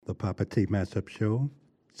The Papa T Mashup Show,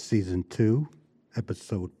 Season 2,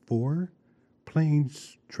 Episode 4,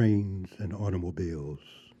 Planes, Trains, and Automobiles.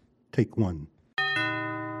 Take 1.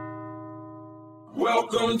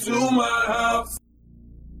 Welcome to my house.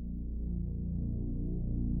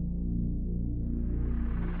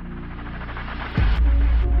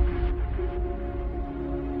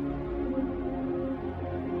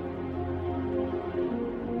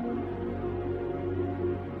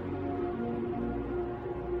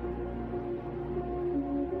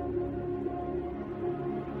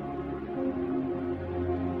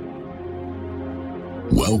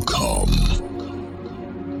 Welcome.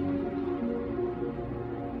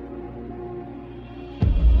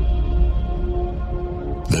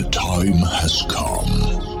 The time has come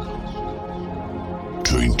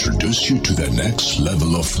to introduce you to the next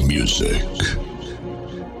level of music.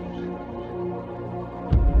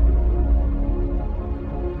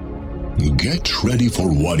 Get ready for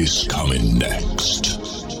what is coming next.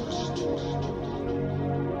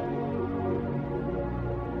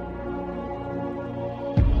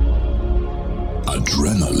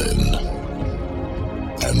 Adrenaline,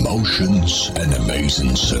 emotions, and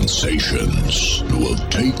amazing sensations will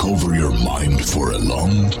take over your mind for a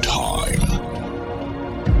long time.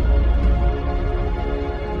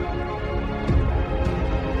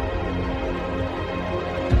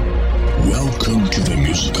 Welcome to the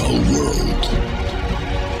musical world.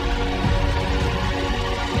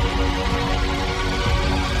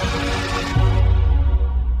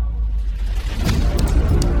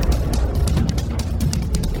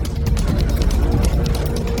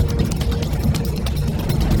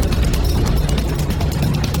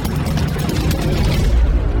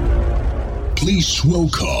 Please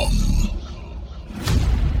welcome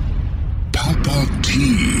Papa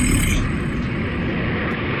T.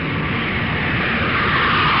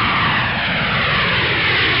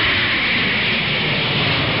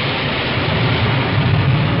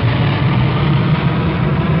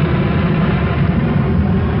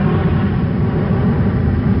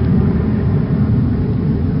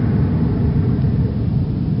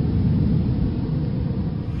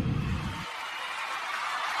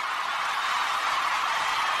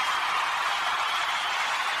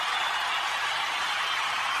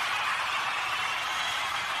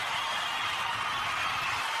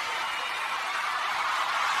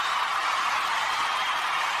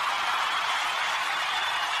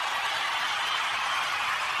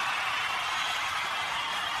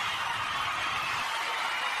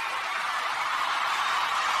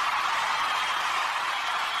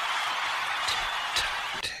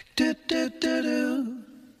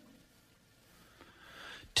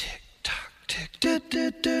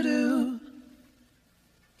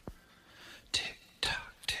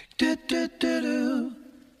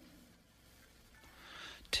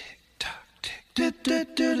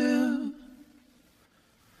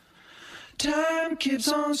 Time keeps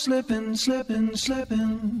on slipping.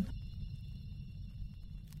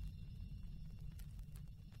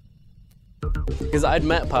 Because I'd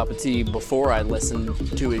met Papa T before I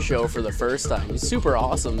listened to his show for the first time. He's super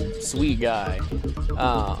awesome, sweet guy.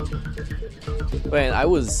 Man,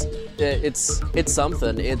 it's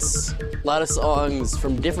something. It's a lot of songs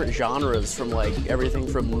from different genres, from like everything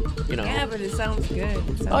from, you know. Yeah, but it sounds good.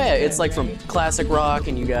 It's like from classic rock,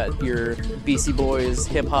 and you got your Beastie Boys,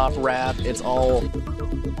 hip hop, rap. It's all.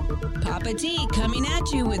 Papa T coming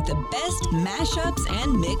at you with the best mashups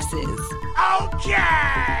and mixes.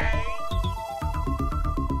 Okay!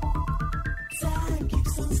 Time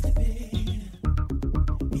keeps on slipping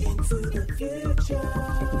into the future.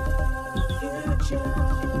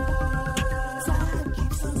 Time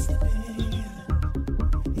keeps on slipping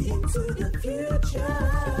into the future.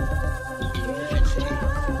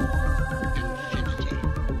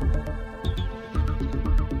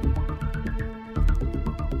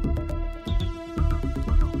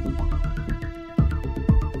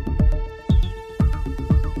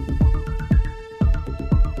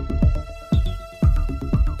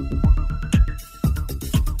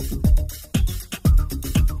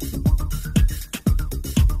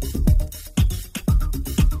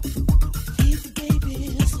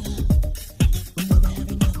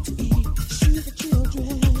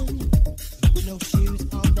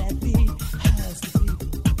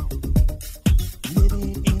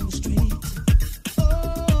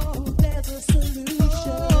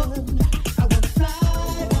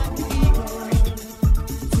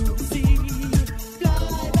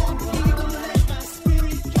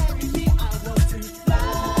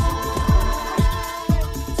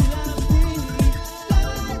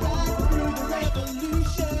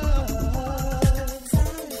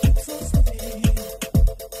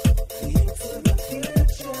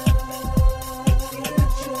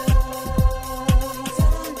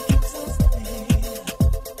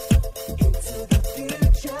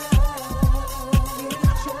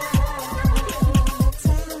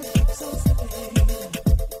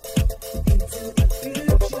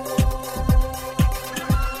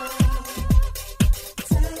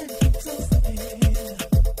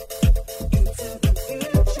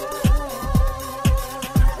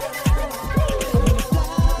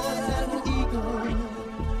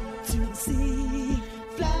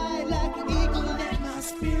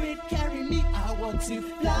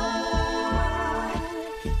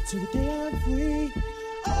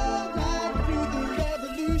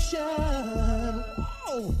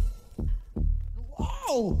 Whoa!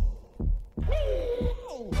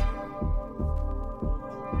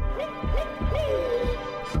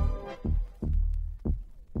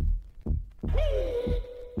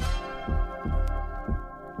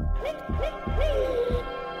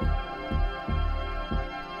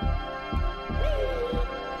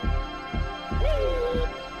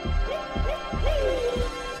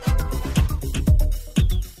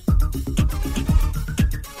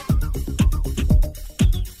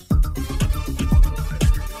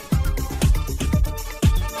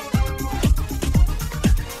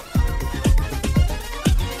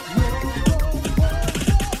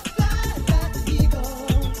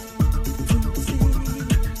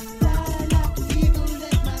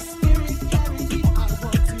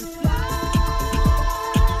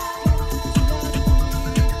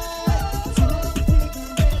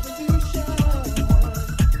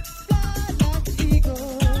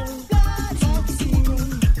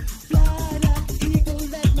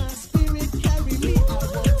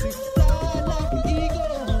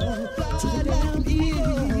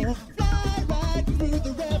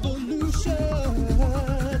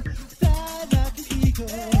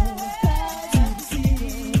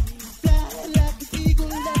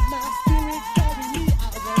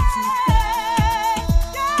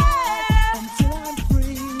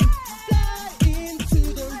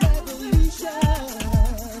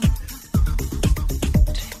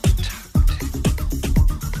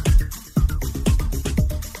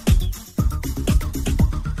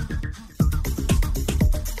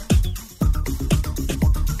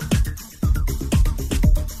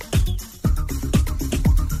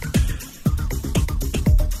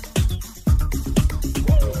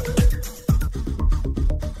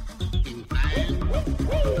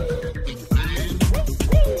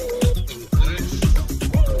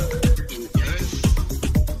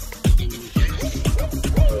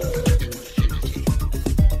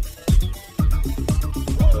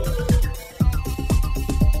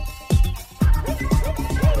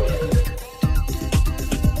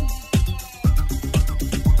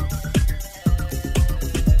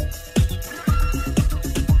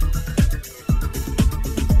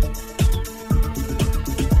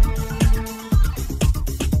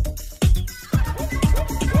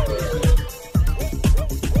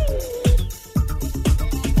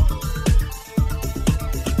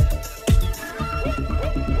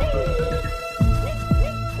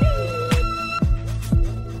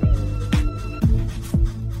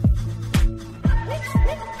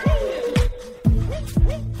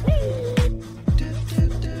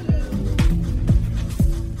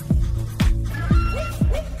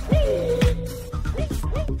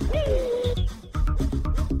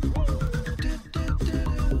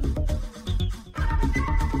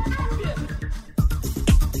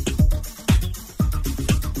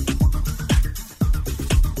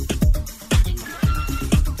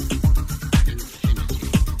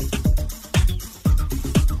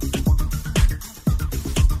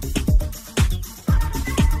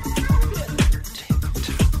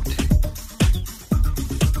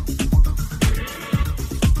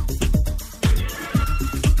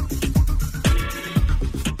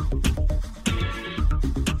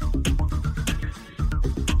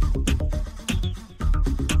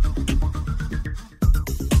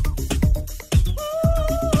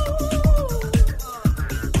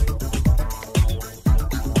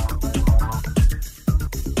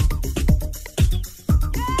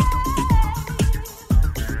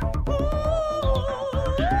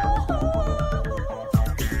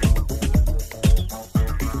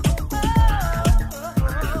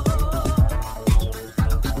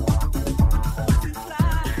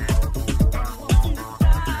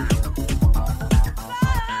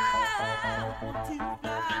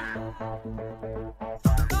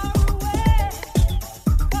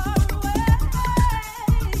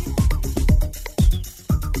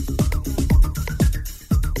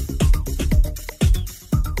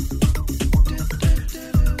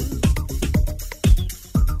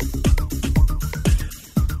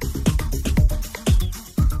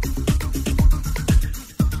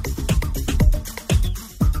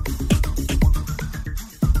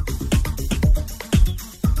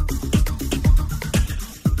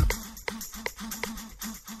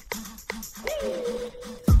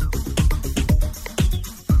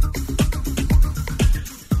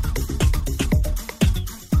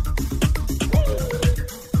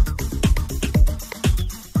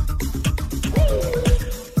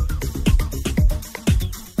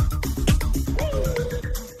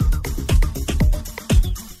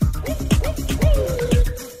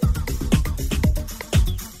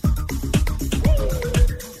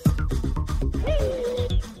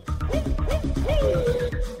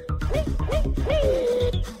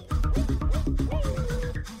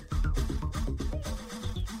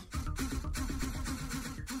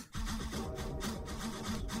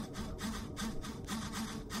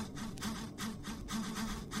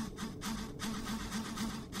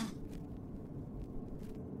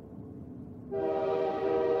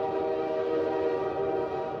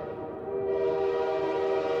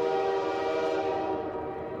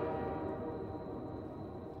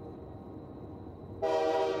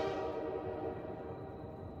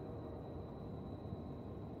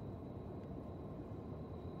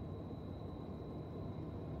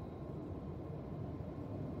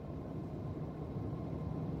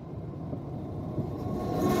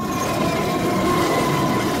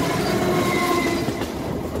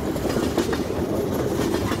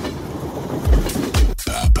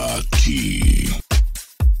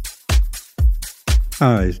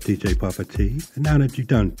 Hi, it's DJ Papa T. And now that you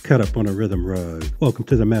done cut up on a rhythm rug, welcome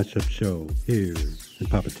to the Mashup Show here in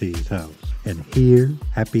Papa T's house. And here,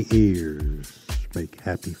 happy ears make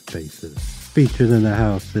happy faces. Featured in the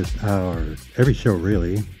house this hour, every show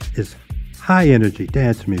really, is high energy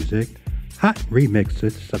dance music, hot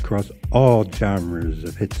remixes across all genres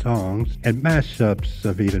of hit songs, and mashups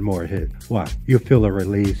of even more hits. Why? You'll feel a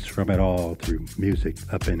release from it all through music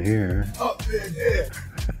up in here. Up in here.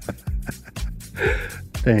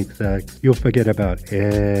 Thanks, Zach. You'll forget about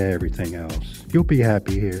everything else. You'll be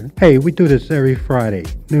happy here. Hey, we do this every Friday,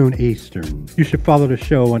 noon Eastern. You should follow the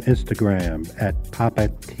show on Instagram at Papa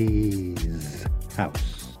T's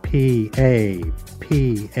House. PAPATZHOUSE.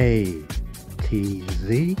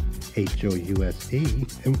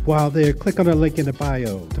 And while there, click on the link in the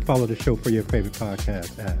bio to follow the show for your favorite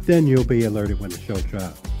podcast app. Then you'll be alerted when the show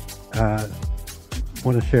drops. I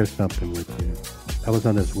want to share something with you. I was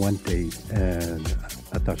on this one date and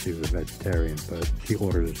I thought she was a vegetarian, but she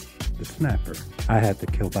ordered the snapper. I had the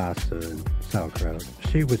keilbasa and sauerkraut.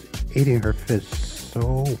 She was eating her fish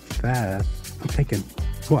so fast. I'm thinking,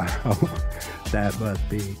 wow, that must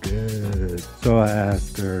be good. So I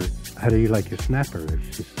asked her, how do you like your snapper?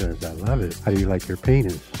 She says, I love it. How do you like your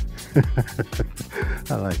penis?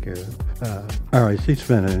 I like her. All right, she's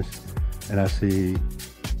finished. And I see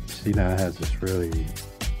she now has this really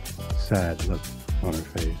sad look on her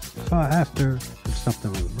face. So I asked her if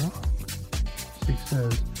something was wrong. She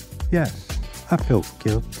says, yes, I feel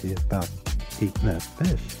guilty about eating that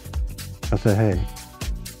fish. I said, hey,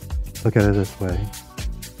 look at it this way.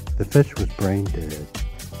 The fish was brain dead.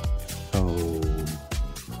 So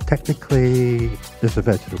technically, it's a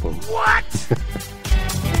vegetable. What?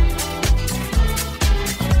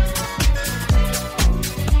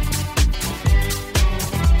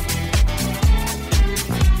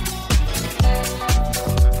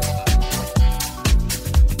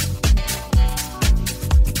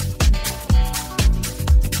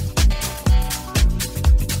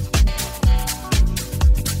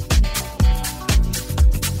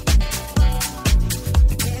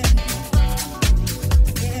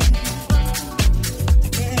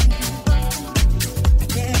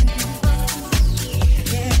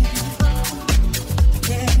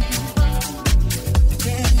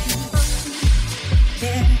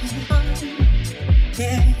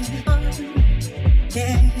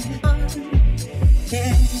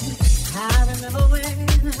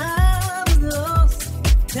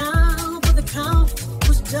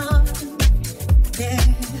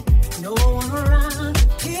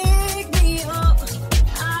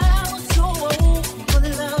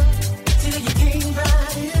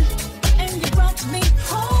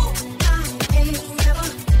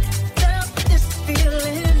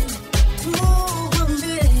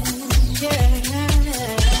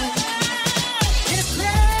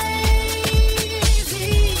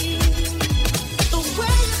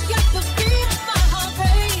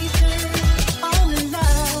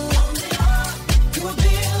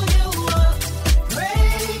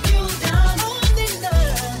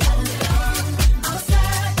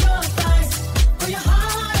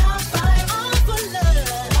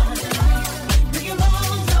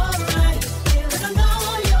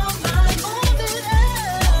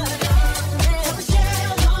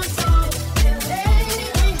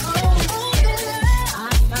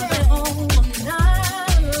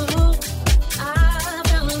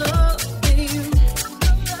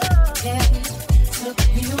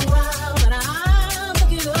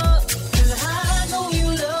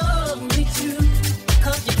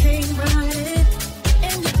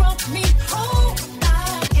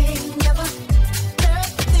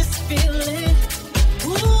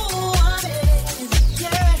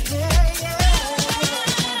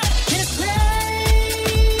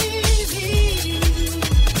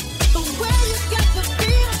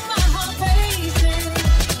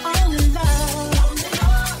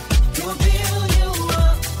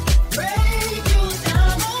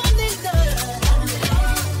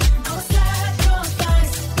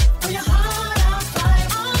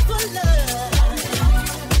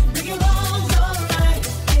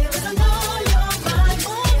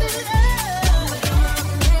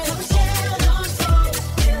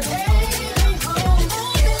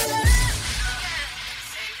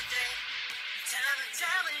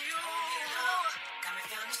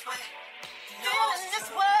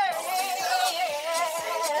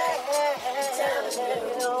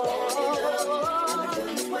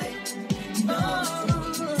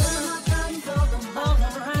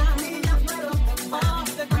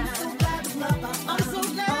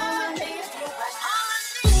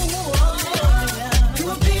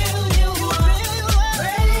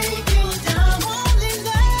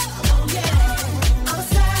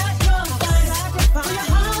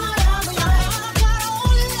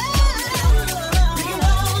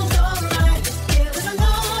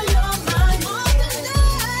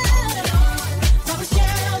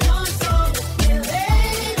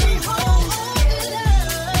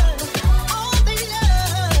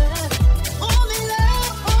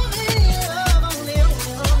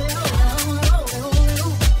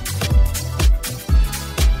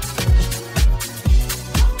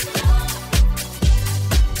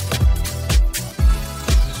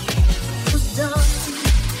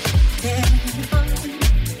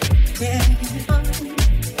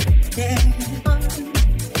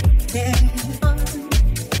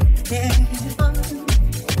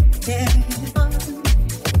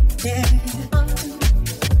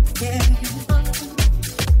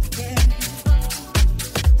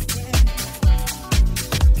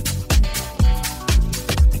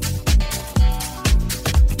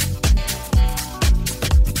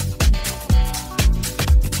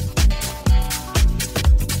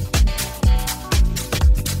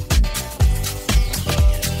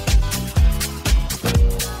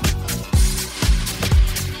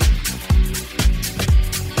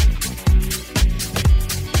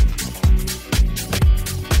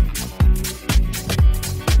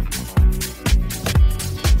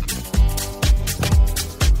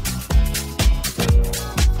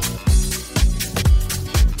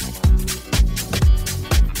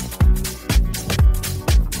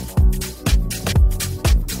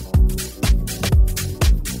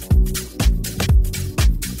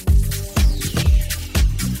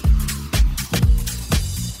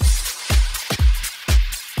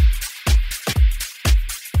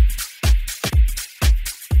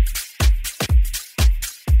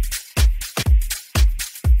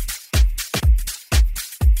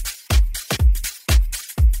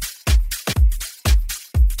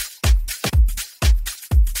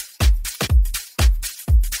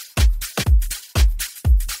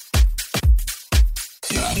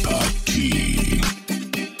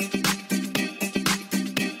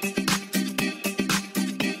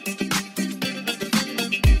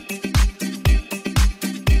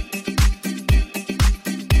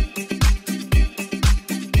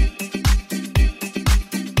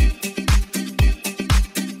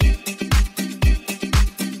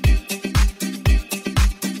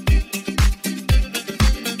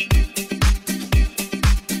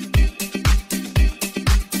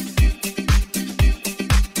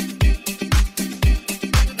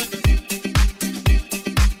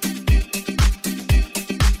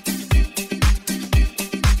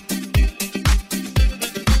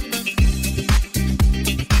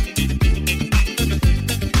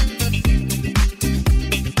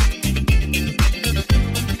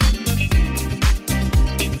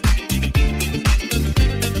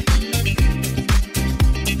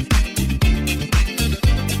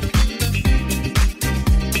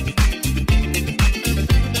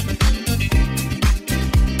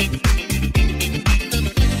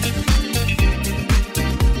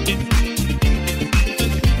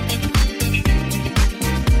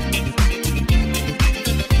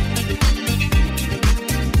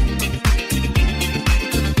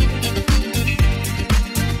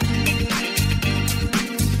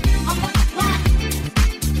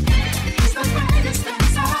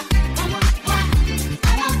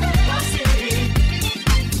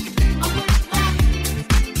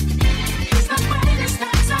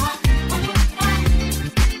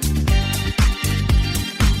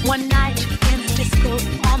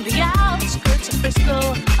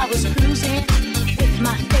 floor, I was cruising with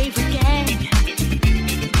my favorite gang.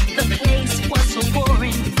 The place was so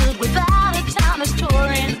boring, filled with out-of-towners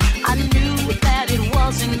touring. I knew that it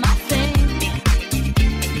wasn't my thing.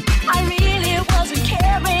 I really wasn't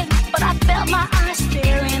caring, but I felt my eyes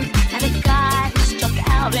staring at a guy who stuck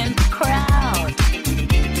out in the crowd.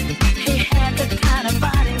 He had the kind of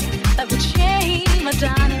body that would shame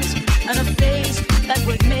Adonis, and a face that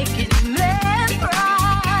would make any man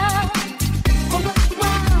proud. Oh,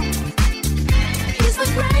 wow, he's the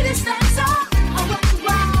greatest dancer. Oh,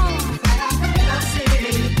 wow,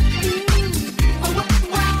 oh,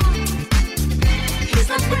 wow, he's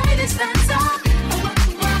the greatest dancer.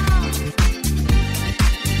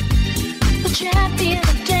 Champion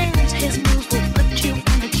of dance, his moves will put you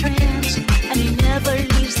in a trance, and he never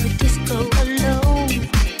leaves the disco alone.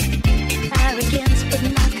 Arrogance but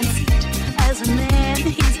not conceit, as a man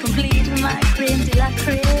he's complete, my creme de la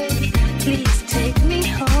creme, please take me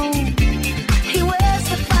home. He wears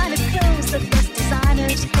the finest clothes, the best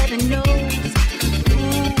designers, heaven knows.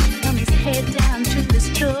 Ooh, from his head down to his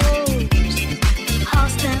toes.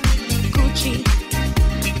 Halston, Gucci,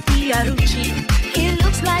 Fiorucci, he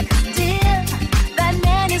looks like a deer. That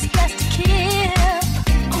man is best to kill.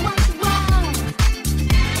 Oh, wow,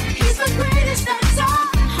 he's the greatest dancer.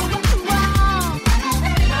 Oh, wow,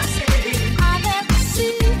 I've ever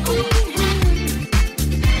seen.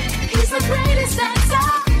 He's the greatest dancer.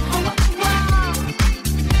 Oh, wow,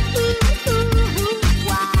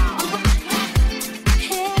 wow,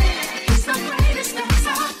 yeah, he's the greatest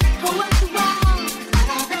dancer. Oh, wow,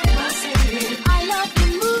 I've ever seen. I love the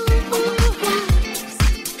moves.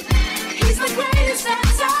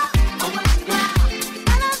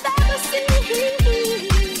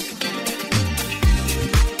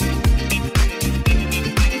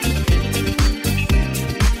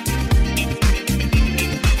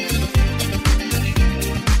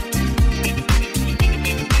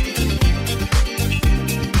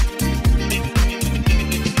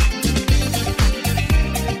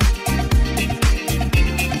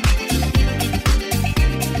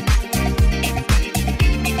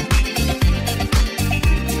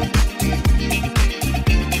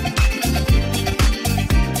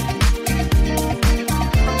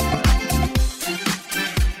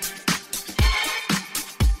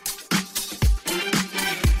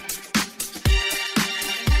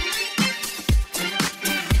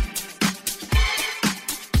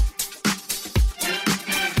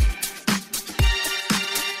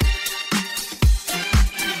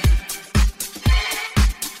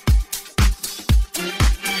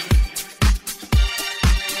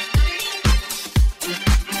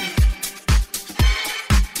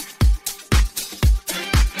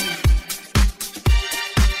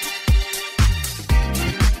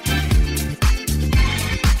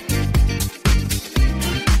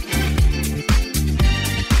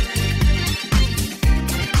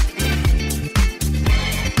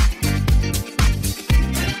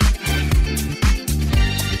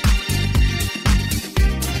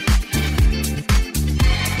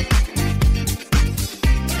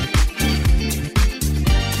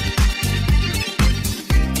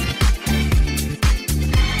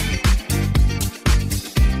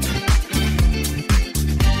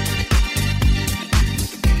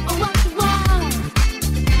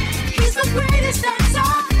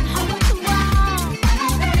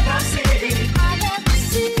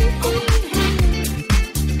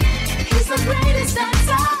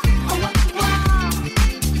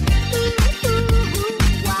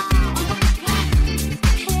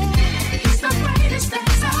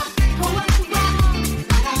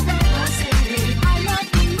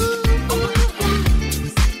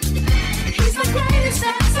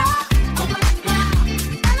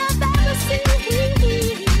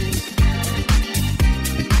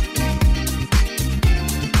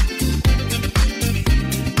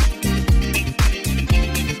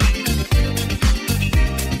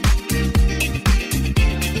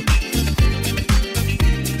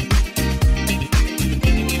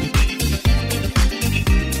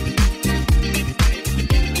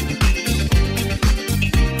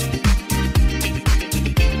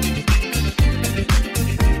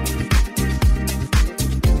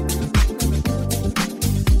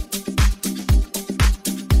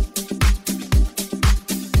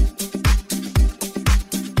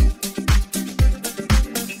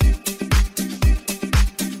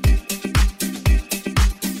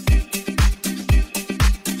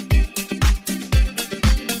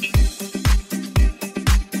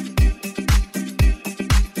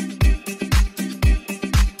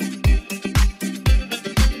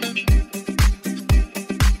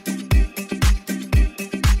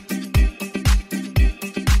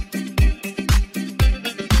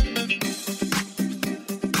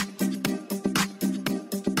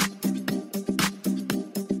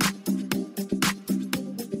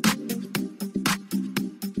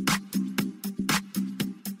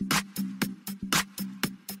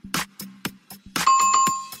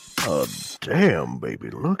 Damn, baby,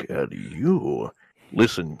 look at you.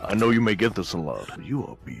 Listen, I know you may get this a lot, but you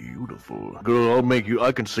are beautiful. Girl,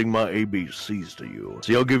 I can sing my ABCs to you.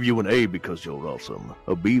 See, I'll give you an A because you're awesome,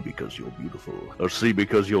 a B because you're beautiful, a C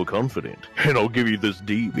because you're confident, and I'll give you this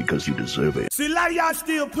D because you deserve it. See, a lot of y'all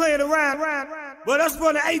still playing around, but us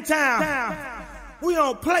from the A-Town, we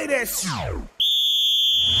don't play that shit.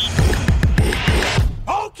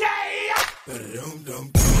 Okay!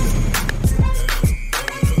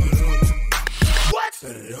 What?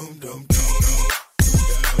 369.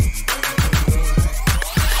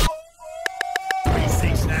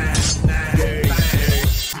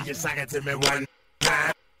 You just suck it to me one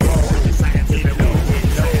time. You just suck it to me low. You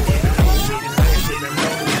just suck it to me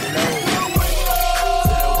low.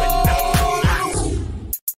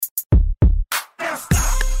 Now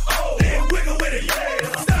stop. Oh, then wiggle with it.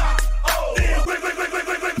 Yeah. Stop. Oh, then wiggle.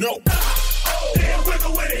 No. Oh, then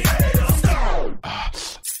wiggle with it. Yeah. Stop.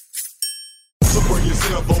 So bring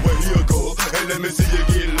yourself over here, girl, and let me see you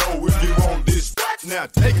get low if you want this. Now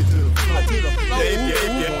take it to the floor. Yeah,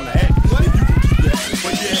 if you wanna act, if you can keep that,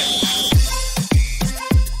 but yeah.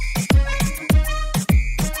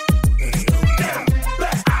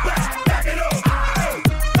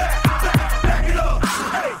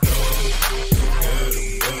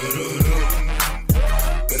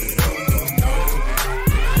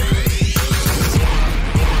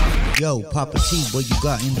 Yo, Papa T, what you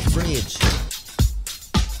got in the fridge?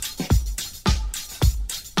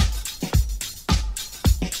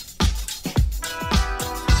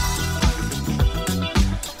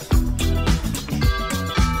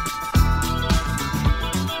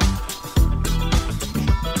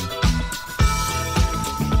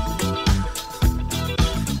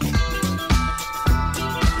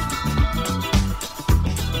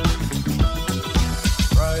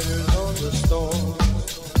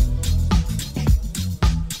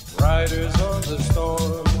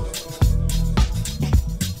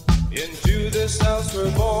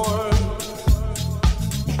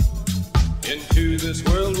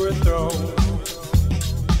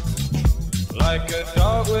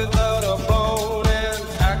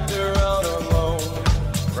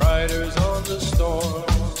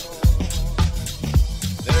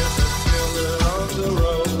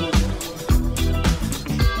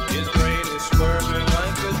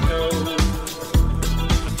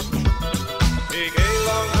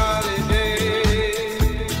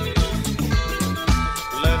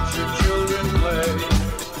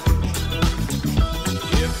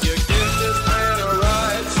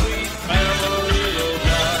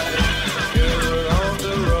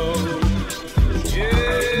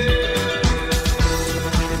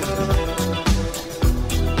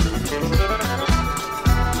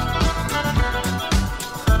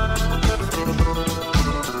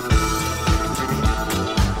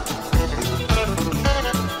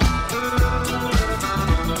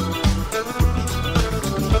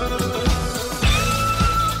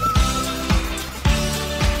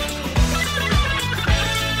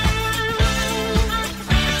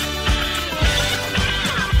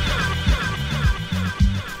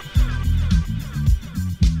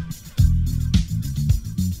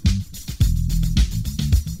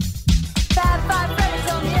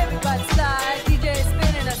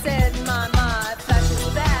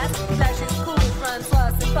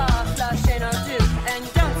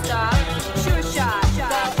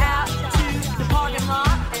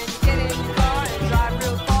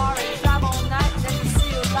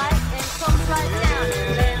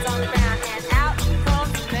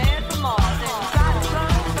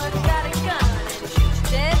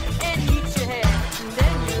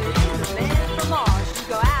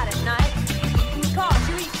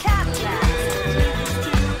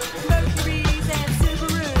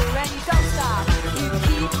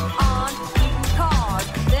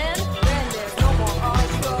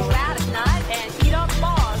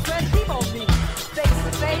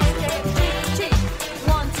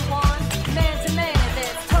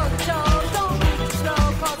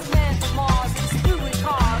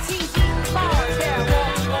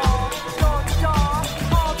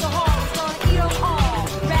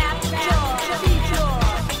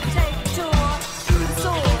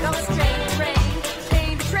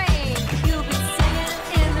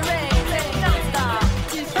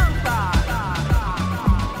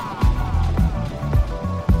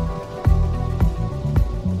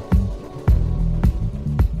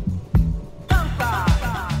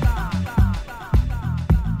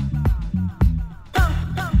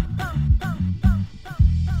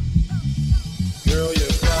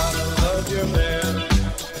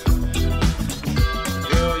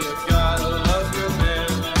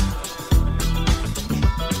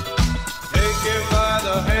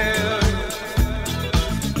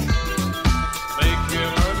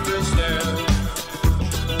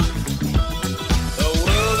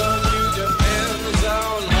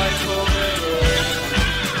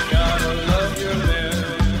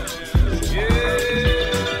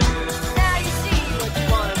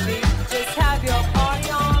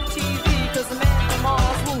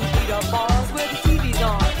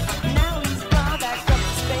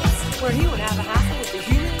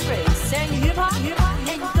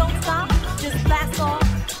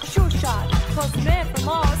 postman from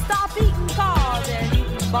Mars stopped eating cars and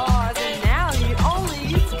eating bars, and now he only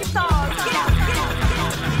eats guitars.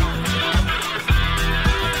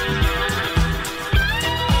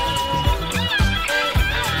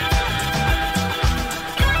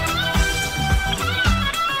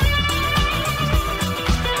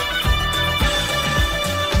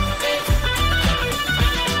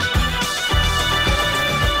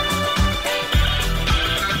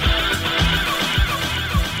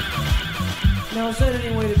 Now, is there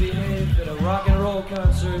any way to behave at a rock and roll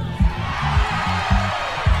concert?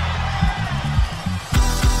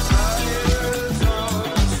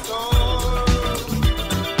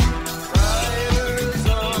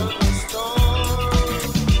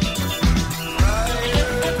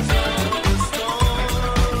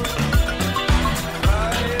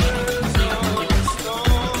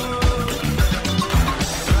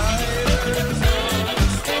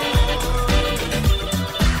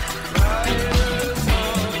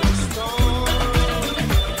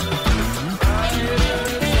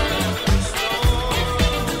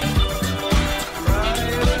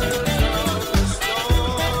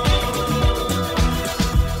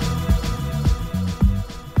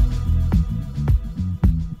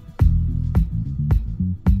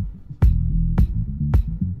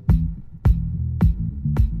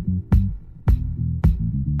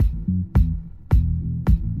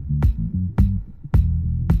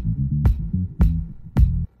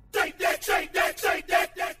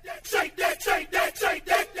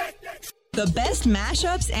 The best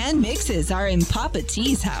mashups and mixes are in Papa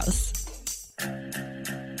T's house.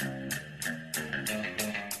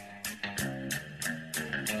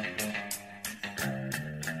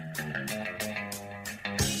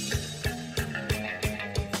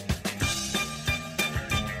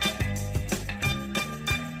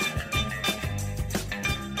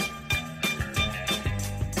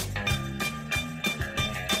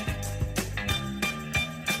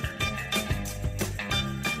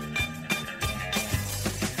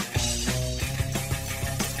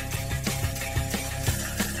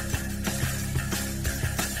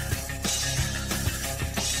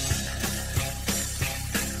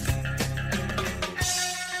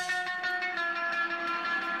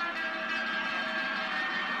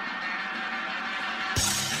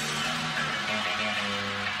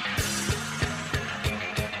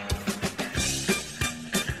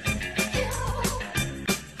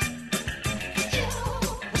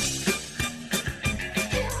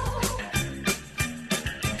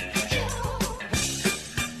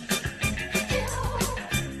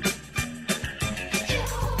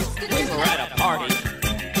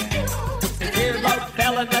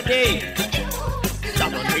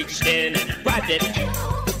 Someone reached in and grabbed it.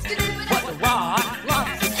 Was a rock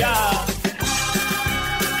lobster.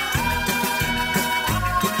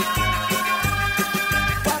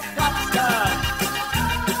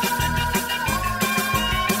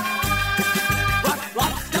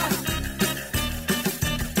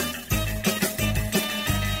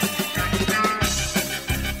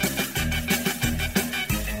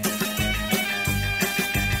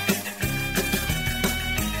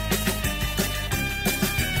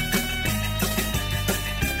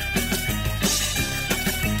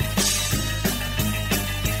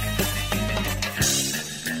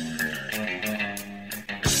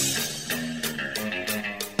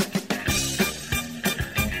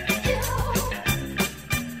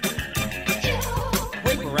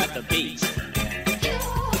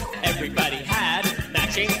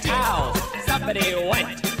 Somebody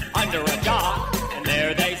went under a dock, and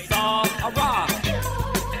there they saw a rock.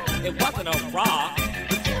 It wasn't a rock, it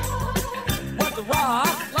was a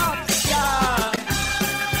rock lobster.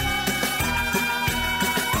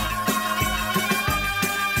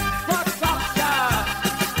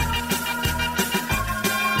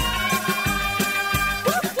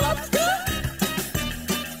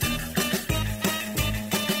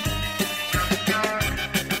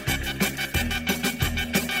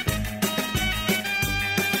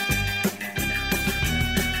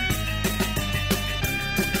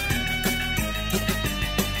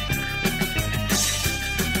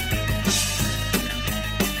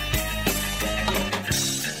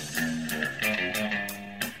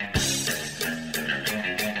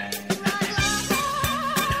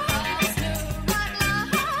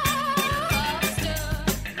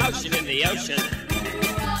 The ocean,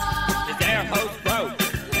 his air hose broke.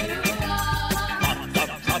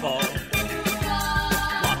 Lots of trouble,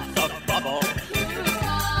 lots of bubble.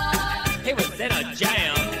 He was in a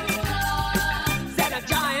jam, set a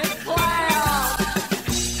giant cloud.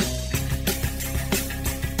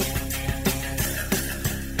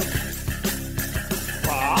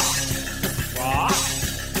 Rock,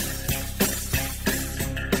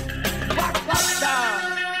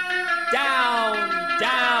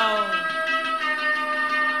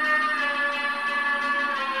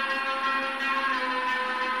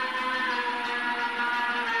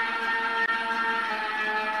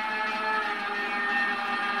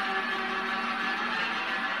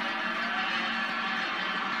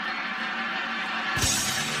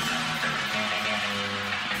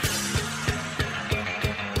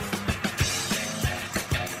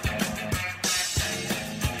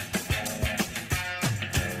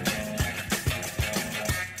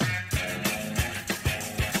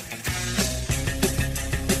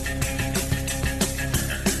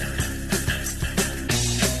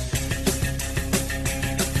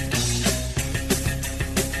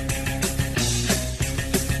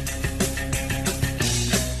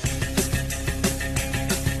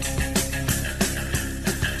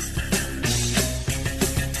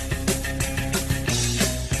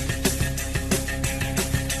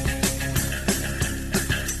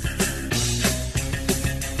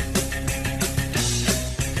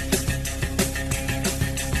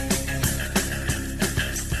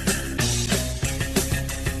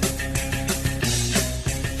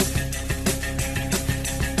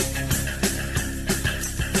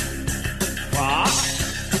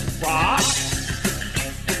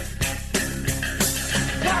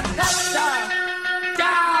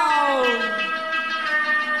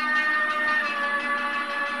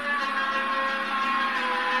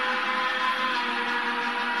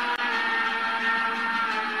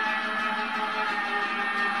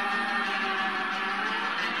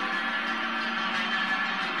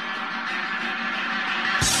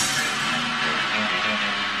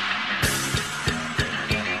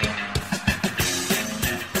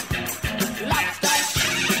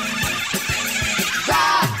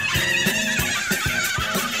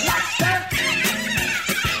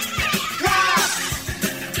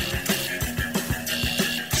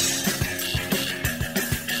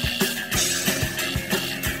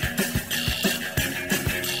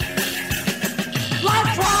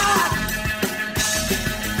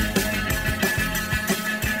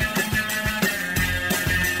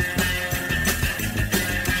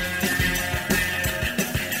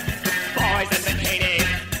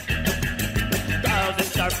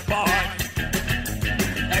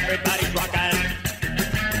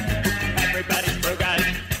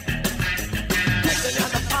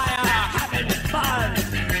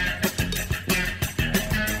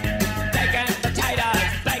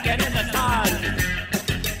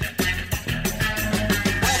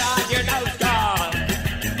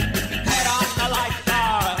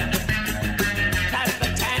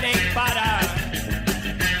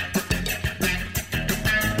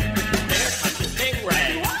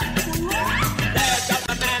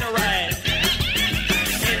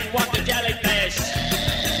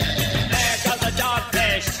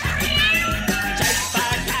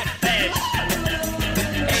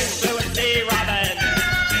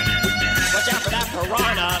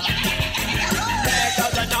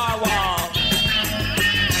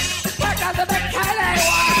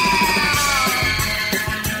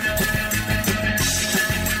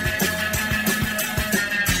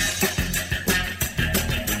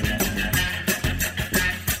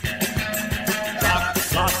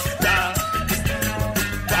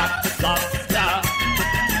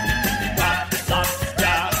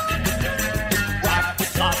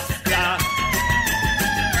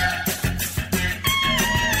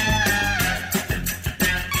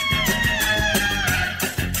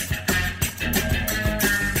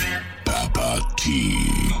 T.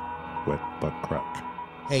 Wet butt crack.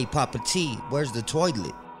 Hey, Papa T, where's the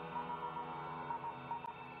toilet?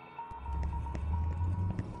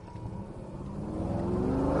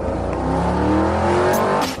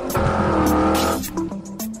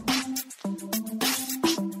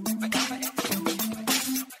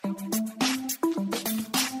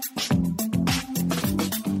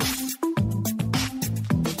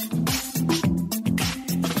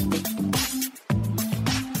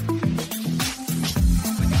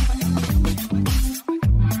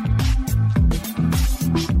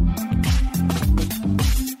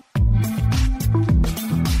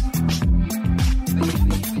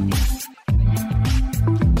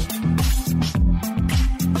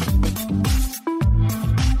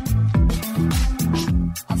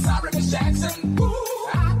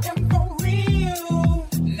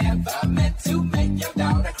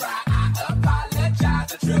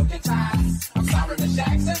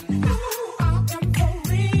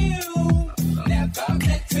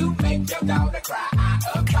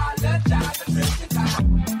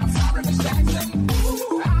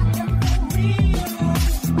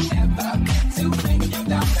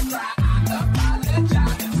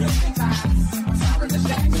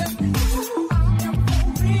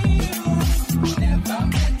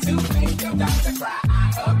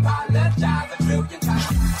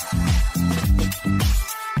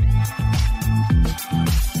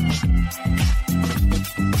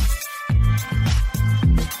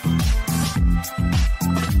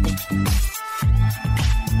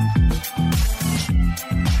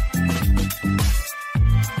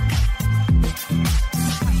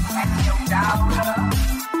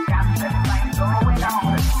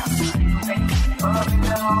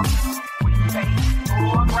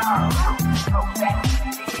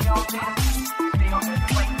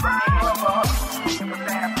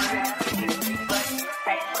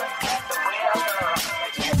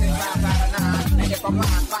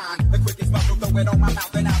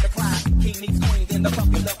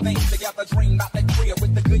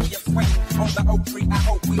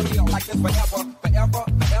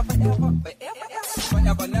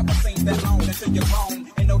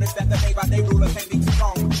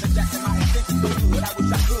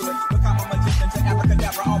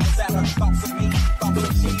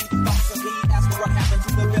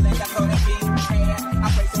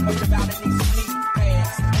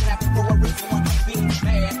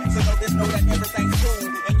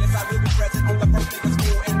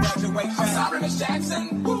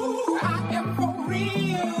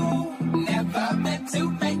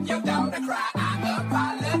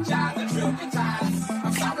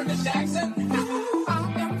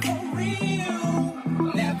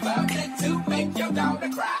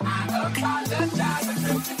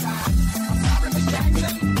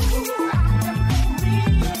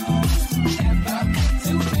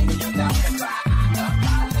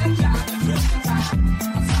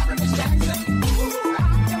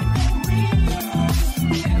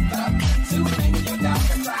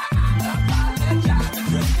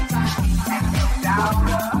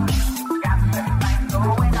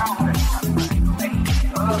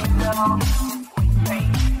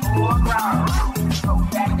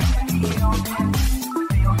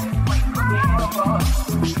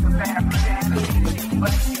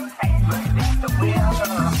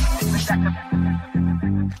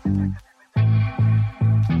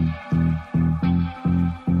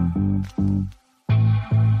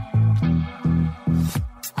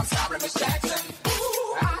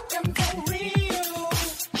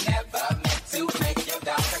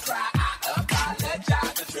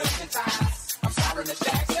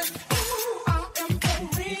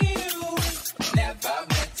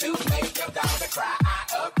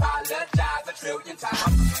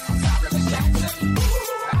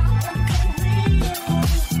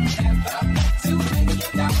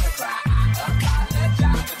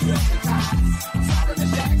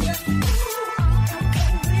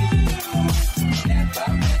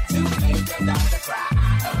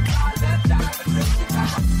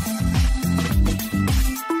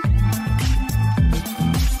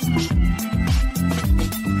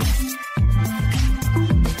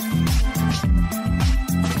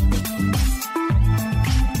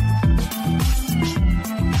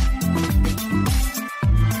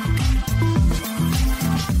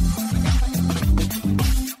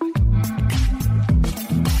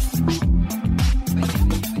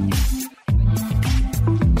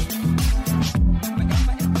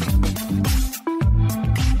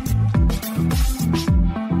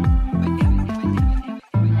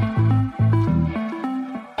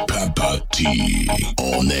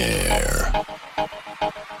 On air.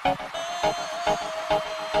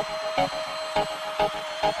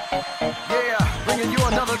 bringing you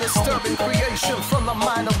another disturbing creation from the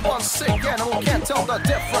mind of one sick animal. Can't tell the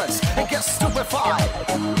difference and gets stupefied.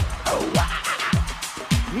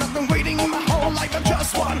 Nothing waiting my whole life, I'm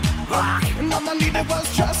just one rock. And all I needed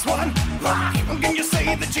was just one rock. Can you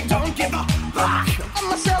say that you don't give a rock? I'm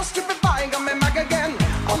myself stupefying, I'm back again.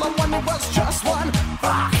 All I wanted was just one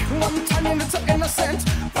rock. One tiny little innocent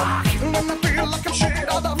rock. And when I feel like I'm shit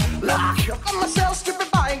out of luck, I'm myself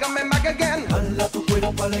stupefying, I'm back again. Dala tu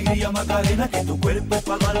cuerpo alegría Macarena, que tu cuerpo es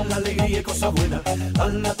para dar la alegría y cosas buenas.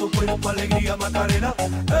 Dala tu cuerpo alegría Macarena,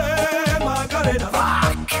 Macarena.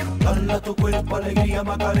 Dala tu cuerpo alegría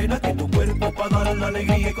Macarena, que tu cuerpo es para dar la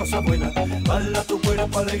alegría y cosas buenas. Dala tu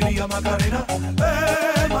cuerpo alegría Macarena,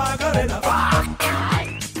 Macarena.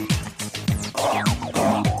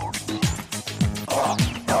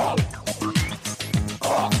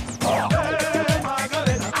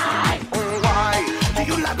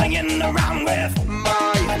 Around with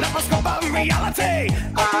my laparoscope of reality,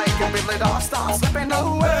 I can feel it all start slipping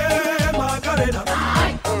away. Macarena,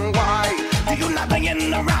 why do you not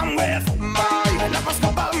hanging around with my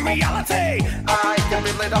laparoscope of reality? I can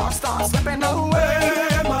feel it all start slipping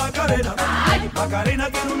away. Macarena, Macarena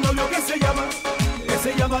tiene un novio que se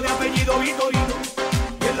llama de apellido Vitorino,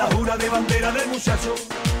 y en la jura de bandera del muchacho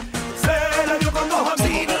se la dio con dos amigos.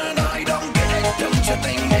 Steven, I don't get it, don't you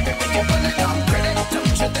think maybe we can put it on credit?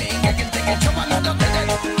 Don't you think I can take it to another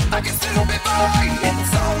minute? I can still be fine.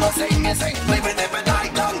 It's all the same, you say, leave it there, but I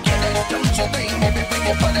don't get it. Don't you think maybe we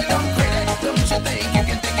can put it on credit? Don't you think you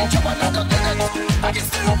can take it to another minute? I can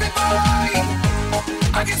still be fine.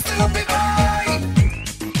 I can still be fine.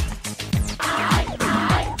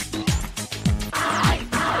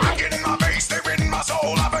 Get in my face, they're in my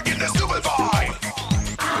soul, I begin to stupefy.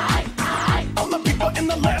 All the people in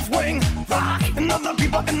the left wing, rock, and other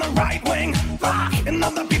people in the right wing, rock, and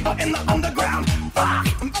other people in the underground, rock.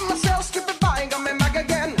 I'm myself stupefying, I'm back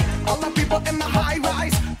again. All the people in the high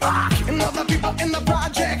rise, rock, and other people in the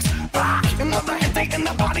projects, rock, and other gente in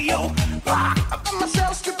the patio, rock. I'm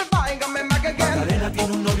myself stupefying, I'm back again. Macarena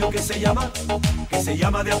tiene un novio que se llama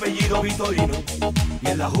de apellido Vitorino, y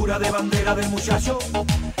en la jura de bandera del muchacho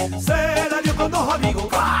se la dio con dos amigos.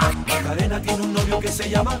 Macarena tiene un novio que se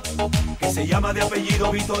llama de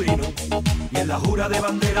apellido Vitorino, y en la jura de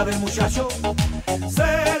bandera del muchacho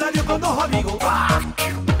se la dio con dos amigos.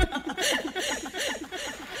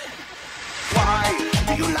 Why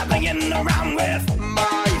do you not hanging around with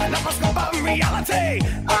my laparoscope of reality?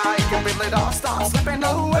 I can feel it all start slipping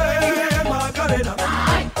away. Macarena,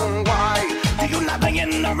 why do you not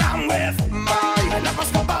hanging around with my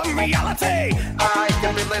laparoscope of reality? I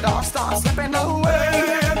can feel it all start slipping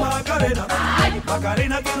away. Macarena,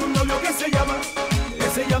 Macarena tiene un novio que se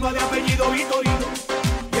llama de apellido Vitorino,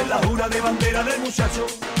 y en la jura de bandera del muchacho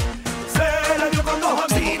se la dio con dos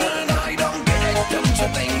amigos. Steven, I don't get it. Don't you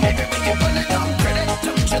think maybe we can put it on credit?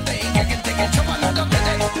 Don't you think I can take it to another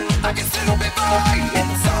minute? I can still be fine.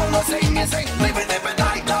 It's all the same, you say, leave it there, but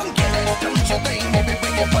I don't get it. Don't you think maybe we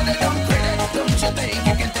can put it on credit? Don't you think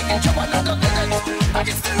you can take it to another minute? I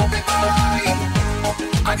can still be fine.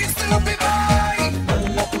 I can still be fine.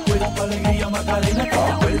 Dala tu cuerpo alegría Macarena, que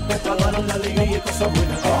tu cuerpo es para dar la alegría y cosas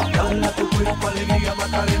buenas. Dala tu cuerpo alegría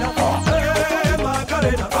Macarena,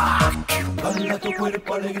 Macarena. Dala tu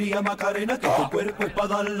cuerpo alegría Macarena, que tu cuerpo es para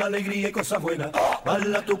dar la alegría y cosas buenas.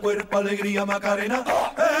 Dala tu cuerpo alegría Macarena,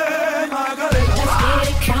 Macarena. Let's get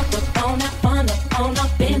it crunk up on that fun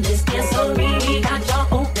up in this dancery. Got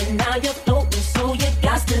y'all open, now you're floating, so you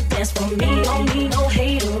got to dance for me. Don't need no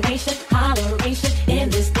hateration, holleration in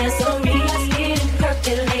this dancery. Let's get it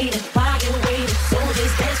percolated, fire waiting, so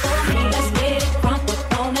just dance for me. Let's get it crunk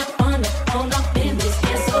up on that fun up in this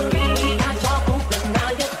dancery. Got y'all open, now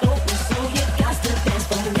you're floating, so you got to dance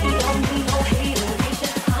for me. Don't need no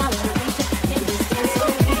hateration, holleration in this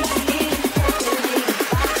dancery. Let's get it percolated,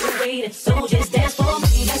 fire waiting, so just dance for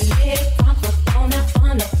me. Let's get it crunk up on that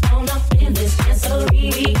fun up in this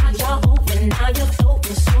dancery. Got y'all open, now you're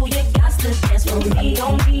floating, so you got to dance for me.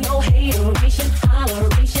 Don't need no hateration,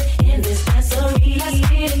 holleration in this dancery. Let's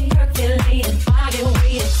get it percolated, fire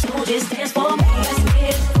waiting, so just dance for me. Let's get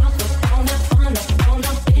it crunk up on that fun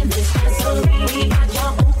up in this dancery. Got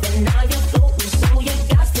y'all open, now you're floating, so you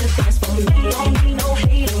got to dance for me. Don't need no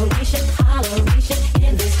hateration, holleration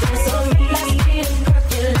in this dancery. Let's get it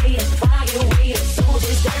percolated, fire waiting, so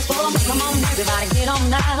just dance for me. Come on, everybody, get on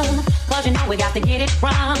now, 'cause you know we got to get it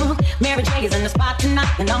wrong. Mary J is in the spot tonight,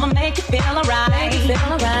 and I'ma make you feel alright.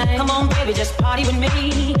 Come on, baby, just party with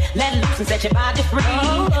me. Let loose and set your body free.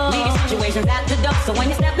 Leave your situations at the door, so when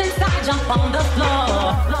you step inside, jump on the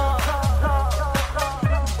floor.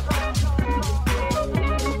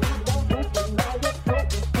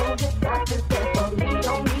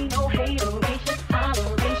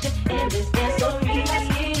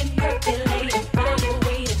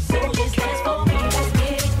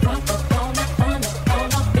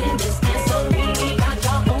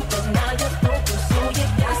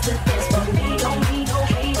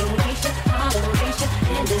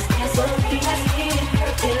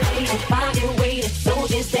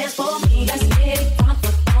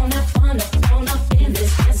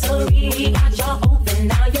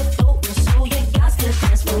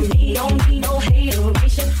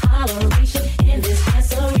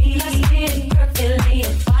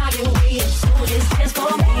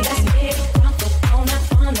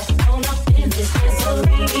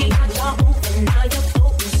 now you're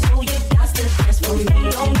focused, so you got to dance for me.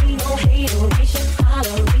 Don't need no hateration,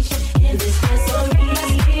 holleration in this dancery.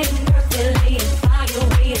 Let's get it percolating, fire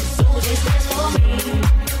waiting, so just dance for me.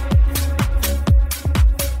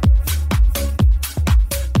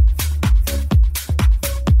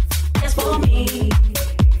 Dance for me.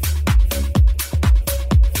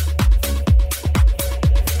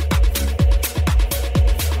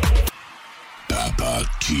 Papa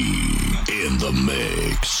T in the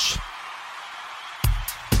mix.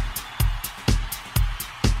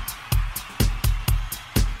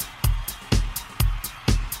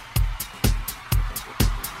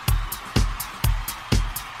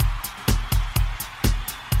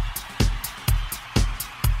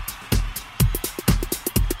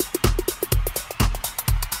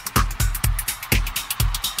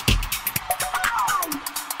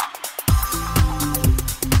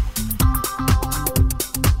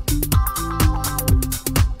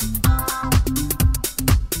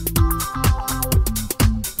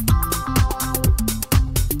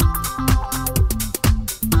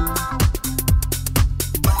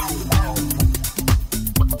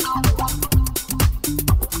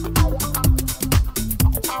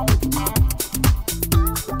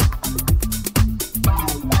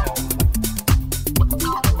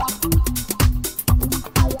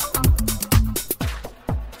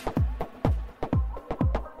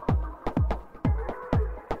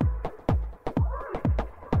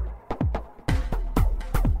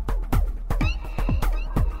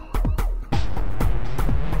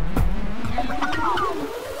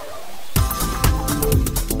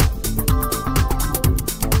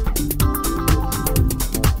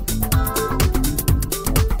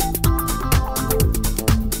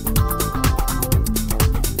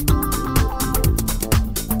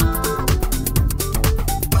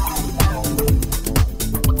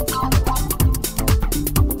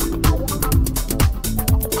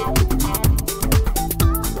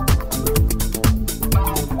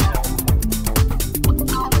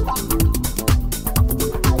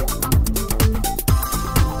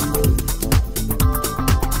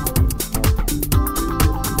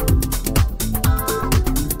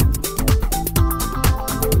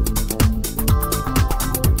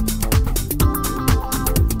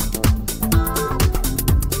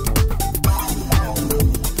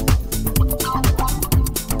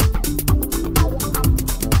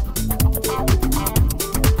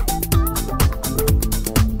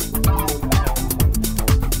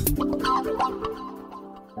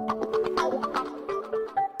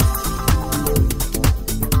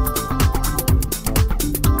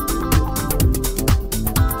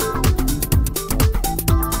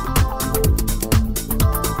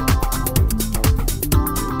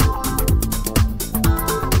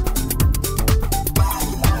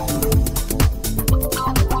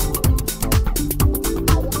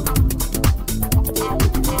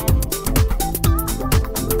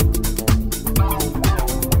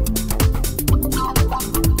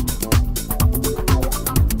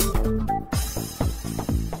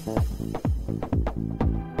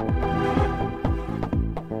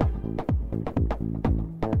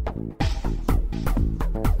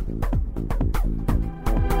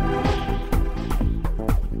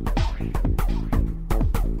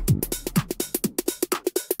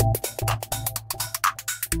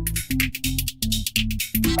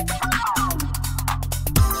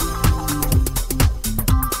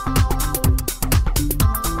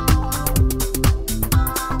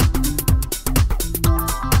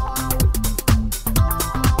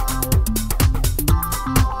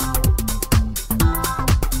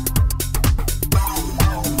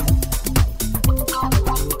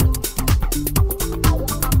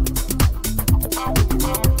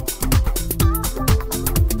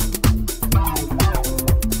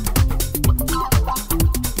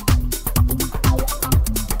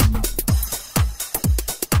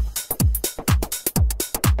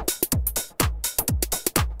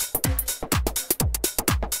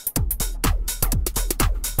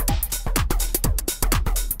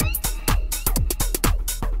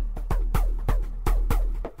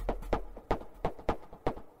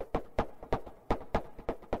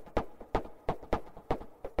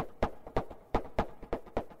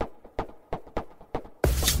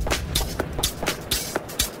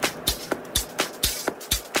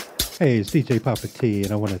 Hey, it's DJ Papa T,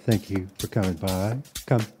 and I want to thank you for coming by.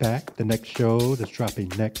 Come back. The next show that's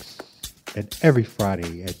dropping next and every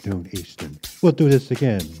Friday at noon Eastern. We'll do this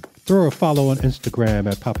again. Throw a follow on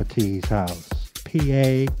Instagram at Papa T's House.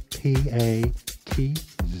 PAPATZHOUSE.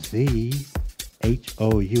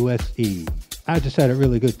 I just had a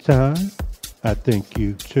really good time. I thank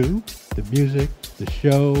you too. The music, the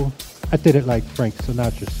show, I did it like Frank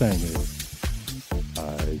Sinatra sang it.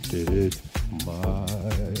 I did it my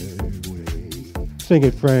way. Sing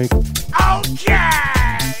it, Frank. Okay!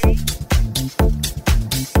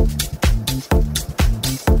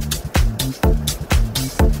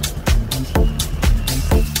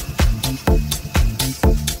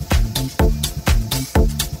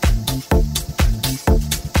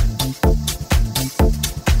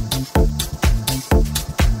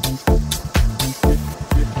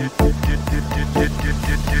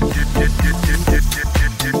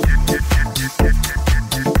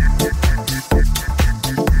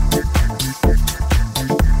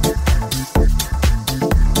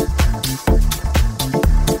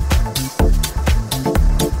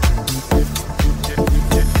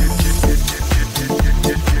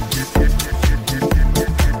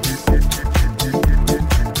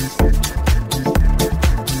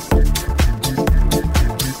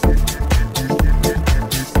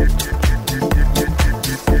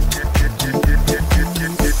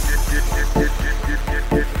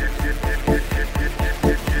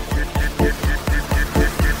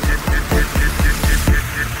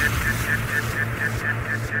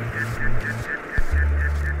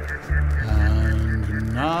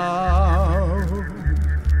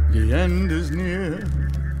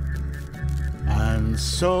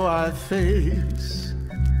 Face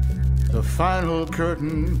the final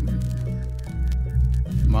curtain,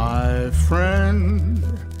 my friend,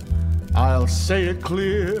 I'll say it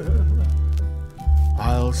clear,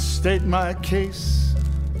 I'll state my case,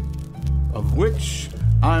 of which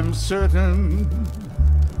I'm certain.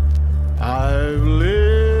 I've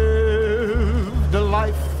lived a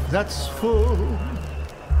life that's full,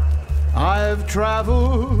 I've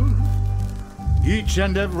traveled each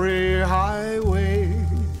and every highway,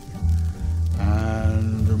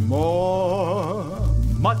 and more,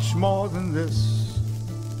 much more than this.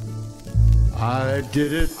 I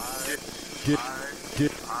did it.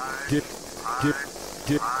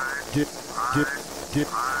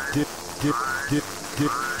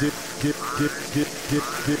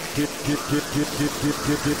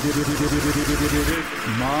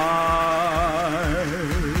 My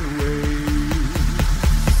way.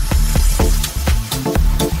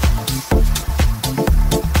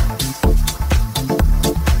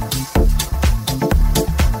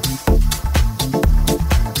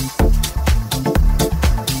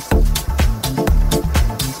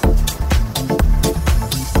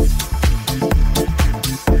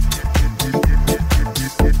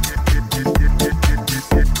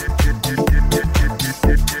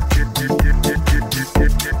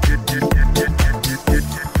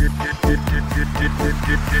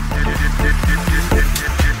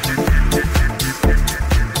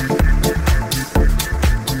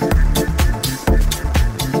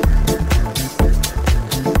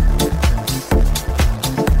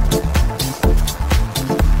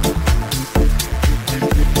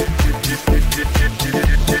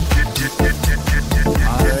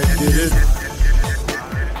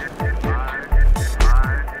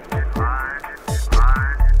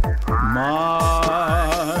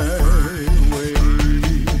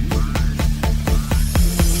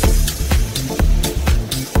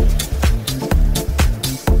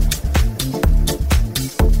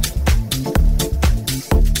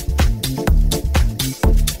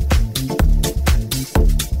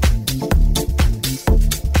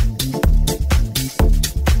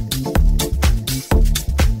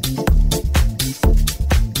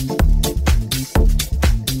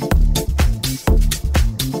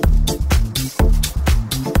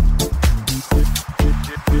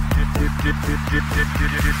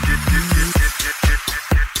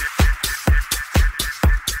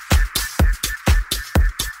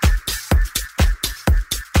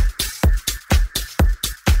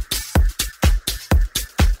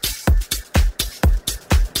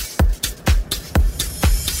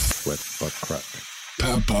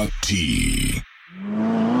 Papa T.